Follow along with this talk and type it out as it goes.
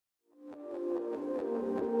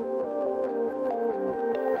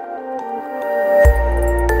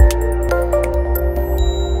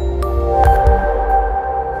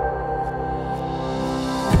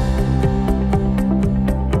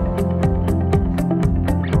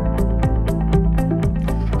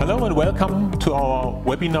and welcome to our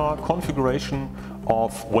webinar Configuration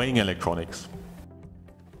of Weighing Electronics.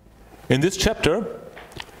 In this chapter,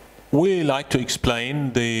 we like to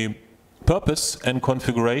explain the purpose and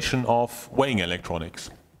configuration of weighing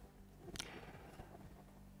electronics.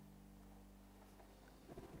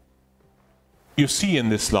 You see in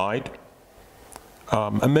this slide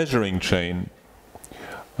a measuring chain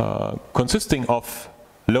consisting of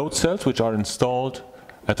load cells which are installed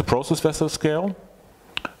at the process vessel scale.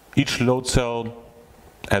 Each load cell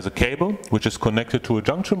has a cable which is connected to a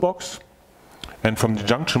junction box, and from the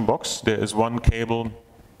junction box there is one cable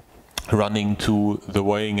running to the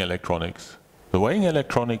weighing electronics. The weighing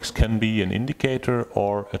electronics can be an indicator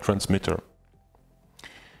or a transmitter.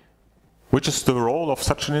 Which is the role of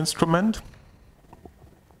such an instrument?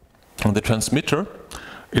 And the transmitter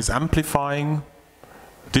is amplifying,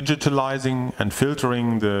 digitalizing and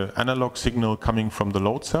filtering the analog signal coming from the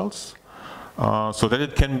load cells so that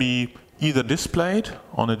it can be either displayed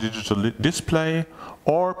on a digital display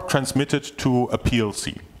or transmitted to a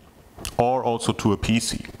PLC or also to a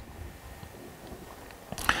PC.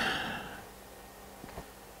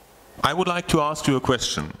 I would like to ask you a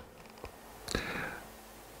question.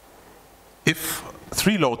 If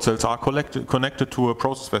three load cells are connected to a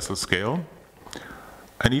process vessel scale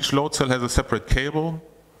and each load cell has a separate cable,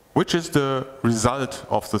 which is the result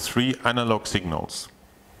of the three analog signals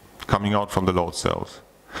coming out from the load cells?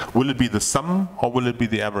 Will it be the sum or will it be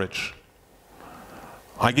the average?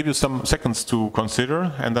 I give you some seconds to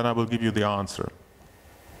consider and then I will give you the answer.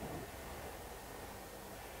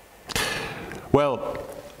 Well,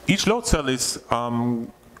 each load cell is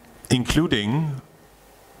including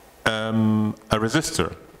a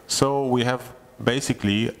resistor. So we have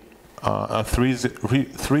basically a three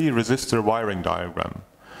resistor wiring diagram.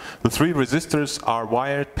 The three resistors are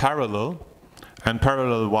wired parallel, and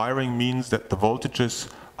parallel wiring means that the voltages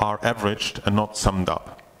are averaged and not summed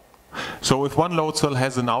up. So if one load cell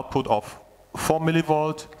has an output of 4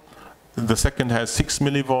 millivolt, the second has 6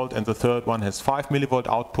 millivolt, and the third one has 5 millivolt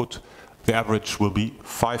output, the average will be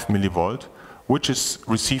 5 millivolt, which is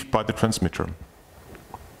received by the transmitter.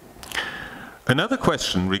 Another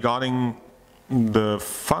question regarding the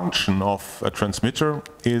function of a transmitter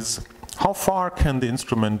is how far can the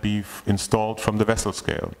instrument be installed from the vessel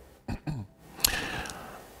scale?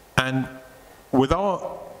 And with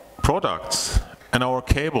our products and our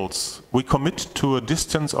cables, we commit to a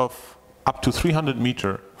distance of up to 300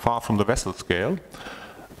 meters far from the vessel scale,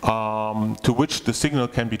 to which the signal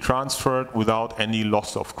can be transferred without any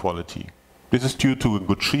loss of quality. This is due to a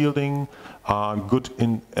good shielding, good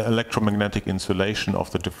electromagnetic insulation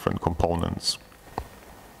of the different components.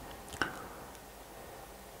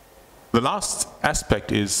 The last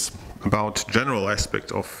aspect is about general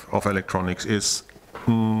aspect of electronics is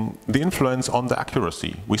the influence on the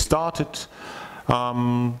accuracy. We started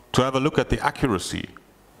to have a look at the accuracy,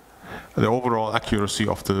 the overall accuracy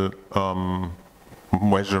of the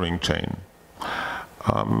measuring chain.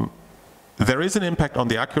 There is an impact on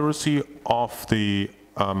the accuracy of the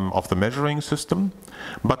measuring system,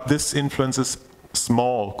 but this influence is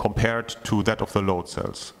small compared to that of the load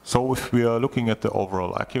cells. So if we are looking at the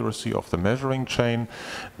overall accuracy of the measuring chain,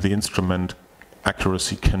 the instrument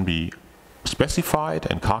accuracy can be specified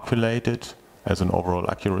and calculated as an overall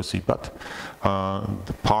accuracy, but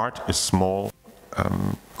the part is small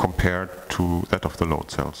compared to that of the load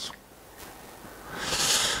cells.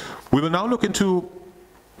 We will now look into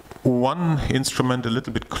one instrument a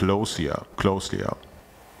little bit closely.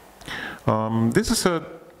 This is a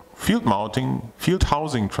field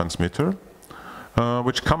housing transmitter,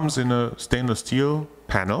 which comes in a stainless steel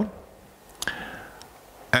panel,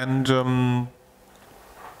 and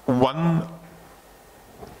one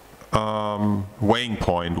weighing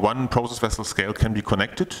point, one process vessel scale can be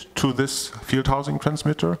connected to this field housing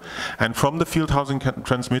transmitter, and from the field housing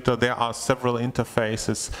transmitter there are several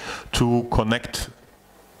interfaces to connect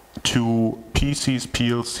to PCs,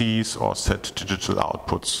 PLCs or set digital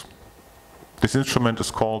outputs. This instrument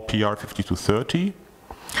is called PR5230,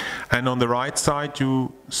 and on the right side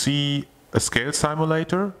you see a scale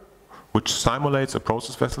simulator which simulates a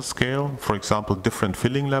process vessel scale. For example, different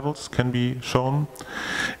filling levels can be shown.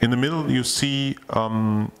 In the middle you see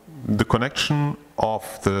the connection of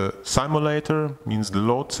the simulator, means the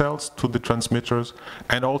load cells, to the transmitters,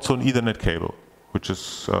 and also an Ethernet cable which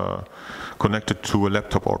is connected to a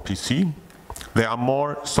laptop or PC. There are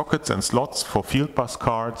more sockets and slots for field bus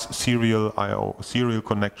cards, serial I/O, serial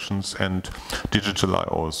connections and digital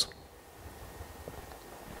I/Os.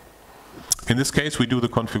 In this case we do the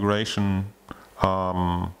configuration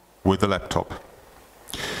with the laptop.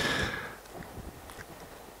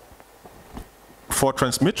 For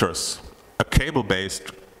transmitters, a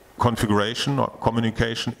cable-based configuration or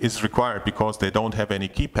communication is required because they don't have any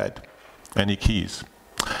keypad, any keys.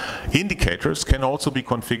 Indicators can also be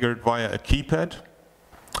configured via a keypad,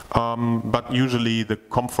 but usually the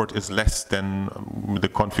comfort is less than the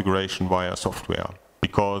configuration via software,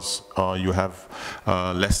 because you have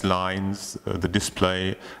less lines, the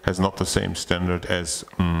display has not the same standard as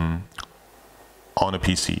on a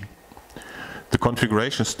PC. The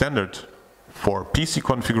configuration standard for PC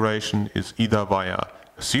configuration is either via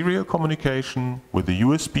serial communication with a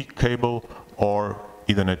USB cable or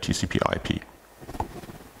Ethernet TCP/IP.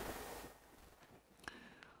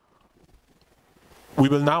 We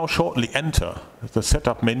will now shortly enter the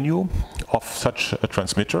setup menu of such a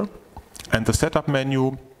transmitter, and the setup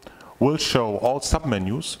menu will show all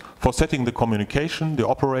submenus for setting the communication, the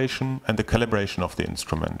operation, and the calibration of the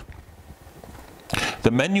instrument.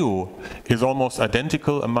 The menu is almost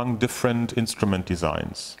identical among different instrument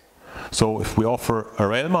designs. So if we offer a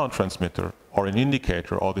rail mount transmitter or an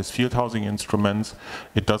indicator or these field housing instruments,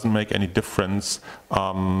 it doesn't make any difference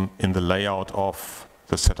in the layout of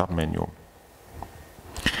the setup menu.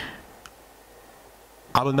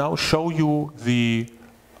 I will now show you the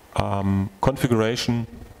configuration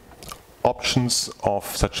options of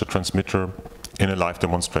such a transmitter in a live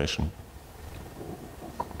demonstration.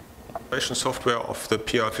 Software of the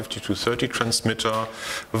PR5230 transmitter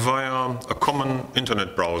via a common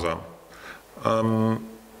internet browser.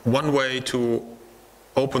 One way to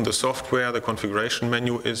open the software, the configuration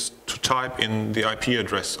menu, is to type in the IP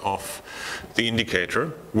address of the indicator,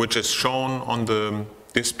 which is shown on the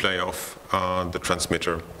display of the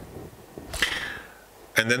transmitter.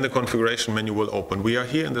 And then the configuration menu will open. We are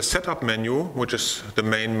here in the setup menu, which is the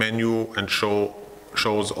main menu and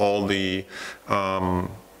shows all the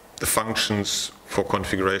functions for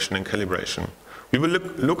configuration and calibration. We will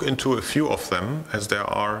look into a few of them, as there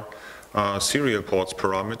are serial ports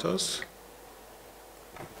parameters.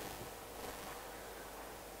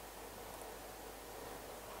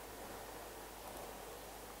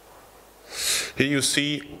 Here you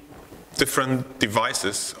see different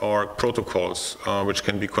devices or protocols which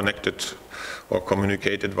can be connected or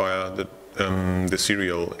communicated via the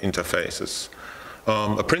serial interfaces.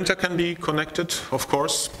 A printer can be connected, of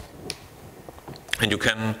course, and you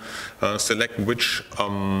can select which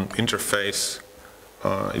interface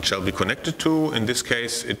it shall be connected to. In this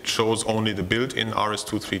case, it shows only the built-in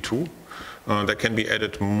RS-232. There can be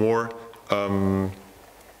added more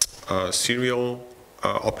serial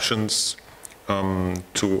options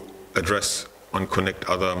to address and connect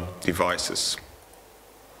other devices.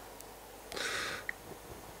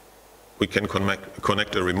 We can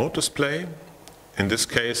connect a remote display. In this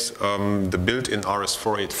case, the built-in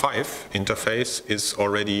RS-485 interface is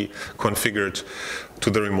already configured to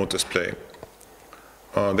the remote display.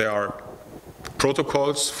 There are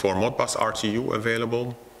protocols for Modbus RTU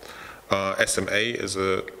available. SMA is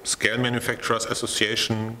a Scale Manufacturers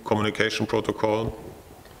Association communication protocol.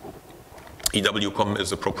 EWCOM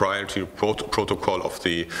is a proprietary protocol of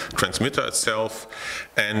the transmitter itself,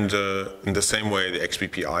 and in the same way the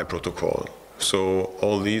XBPI protocol. So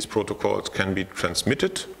all these protocols can be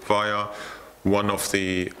transmitted via one of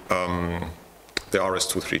the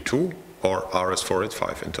RS-232 or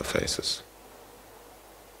RS-485 interfaces.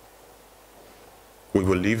 We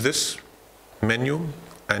will leave this menu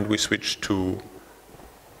and we switch to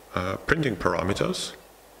printing parameters.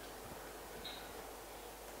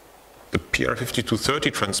 The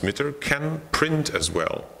PR5230 transmitter can print as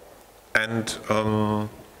well, and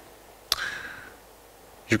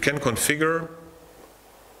you can configure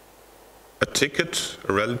a ticket,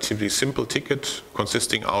 a relatively simple ticket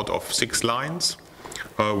consisting out of 6 lines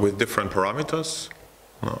with different parameters.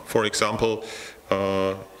 For example,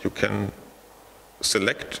 you can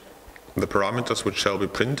select the parameters which shall be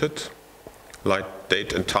printed, like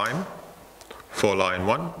date and time for line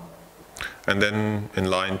 1. And then in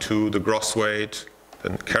line 2, the gross weight,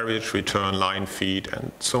 then carriage return, line feed,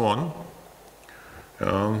 and so on.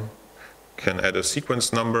 Can add a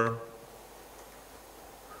sequence number,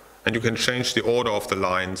 and you can change the order of the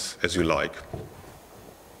lines as you like.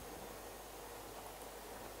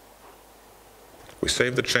 We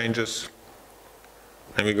save the changes,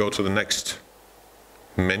 and we go to the next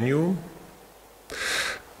menu.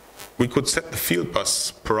 We could set the field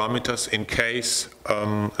bus parameters in case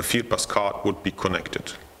a field bus card would be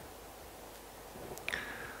connected.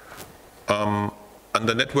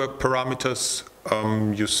 Under network parameters,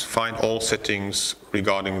 you find all settings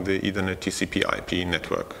regarding the Ethernet TCP/IP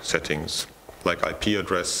network settings, like IP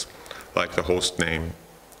address, like the host name,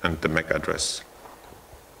 and the MAC address.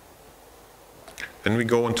 Then we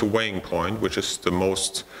go into weighing point, which is the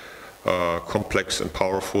most complex and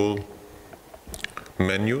powerful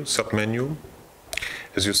menu, submenu.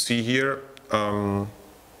 As you see here,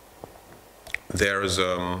 there is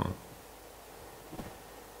a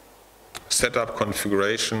setup,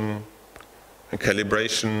 configuration, and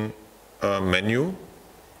calibration menu.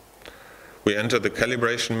 We enter the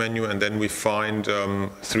calibration menu and then we find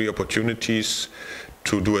 3 opportunities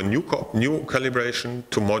to do a new calibration,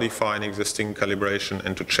 to modify an existing calibration,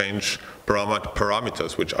 and to change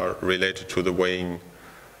parameters which are related to the weighing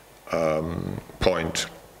point.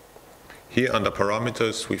 Here under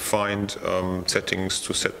parameters we find settings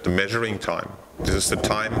to set the measuring time. This is the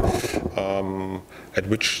time at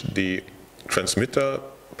which the transmitter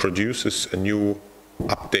produces a new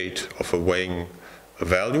update of a weighing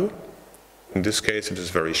value. In this case it is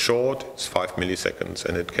very short, it's 5 milliseconds,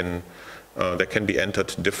 and it can that can be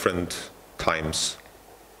entered different times.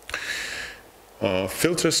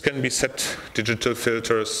 Filters can be set, digital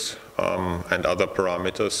filters and other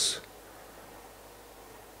parameters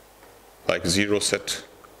like a zero set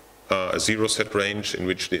range in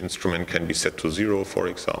which the instrument can be set to 0, for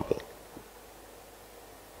example,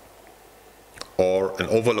 or an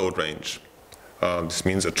overload range. This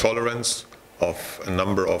means a tolerance of a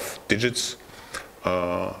number of digits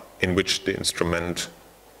in which the instrument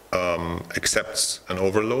accepts an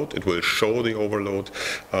overload. It will show the overload,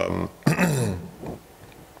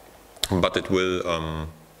 but it will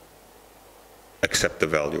accept the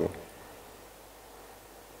value.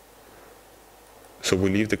 So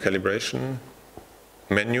we leave the calibration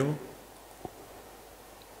menu,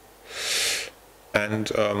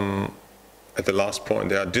 and at the last point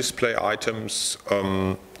there are display items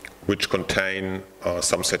which contain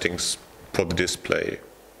some settings for the display,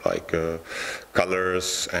 like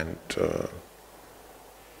colors and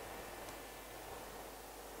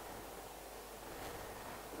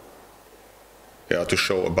to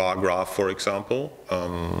show a bar graph, for example.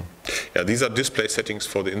 These are display settings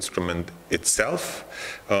for the instrument itself,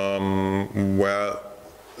 where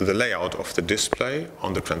the layout of the display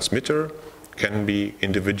on the transmitter can be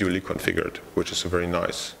individually configured, which is a very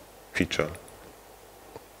nice feature.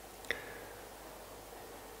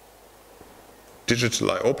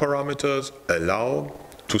 Digital I/O parameters allow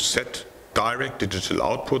to set direct digital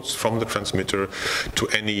outputs from the transmitter to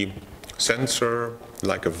any sensor,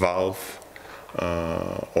 like a valve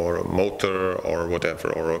or a motor or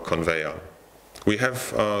whatever, or a conveyor. We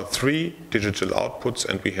have 3 digital outputs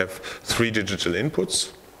and we have 3 digital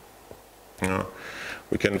inputs.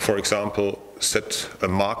 We can, for example, set a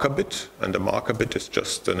marker bit, and a marker bit is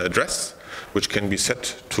just an address which can be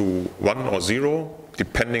set to 1 or 0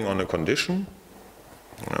 depending on a condition.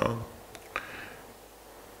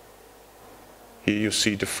 Here you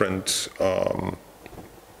see different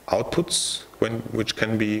outputs which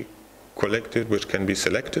can be collected, which can be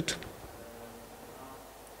selected.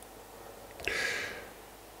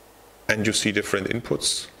 And you see different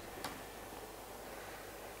inputs,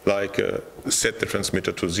 like set the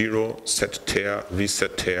transmitter to 0, set tare,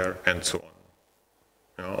 reset tare, and so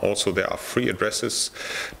on. Also there are 3 addresses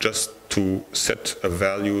just to set a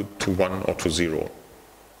value to 1 or to 0.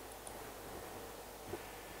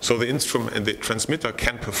 So the transmitter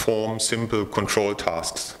can perform simple control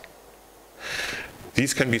tasks.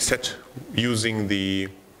 These can be set using the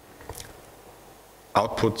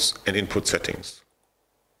outputs and input settings.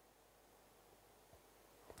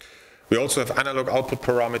 We also have analog output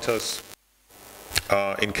parameters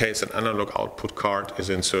in case an analog output card is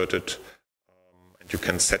inserted. And you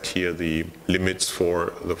can set here the limits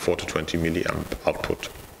for the 4 to 20 milliamp output.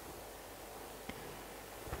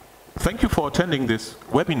 Thank you for attending this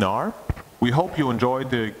webinar. We hope you enjoyed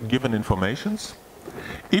the given informations.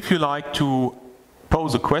 If you like to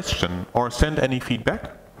pose a question or send any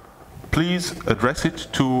feedback, please address it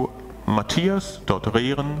to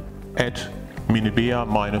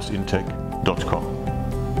matthias.rehren@minebea-intec.com.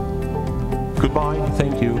 Goodbye,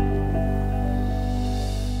 thank you.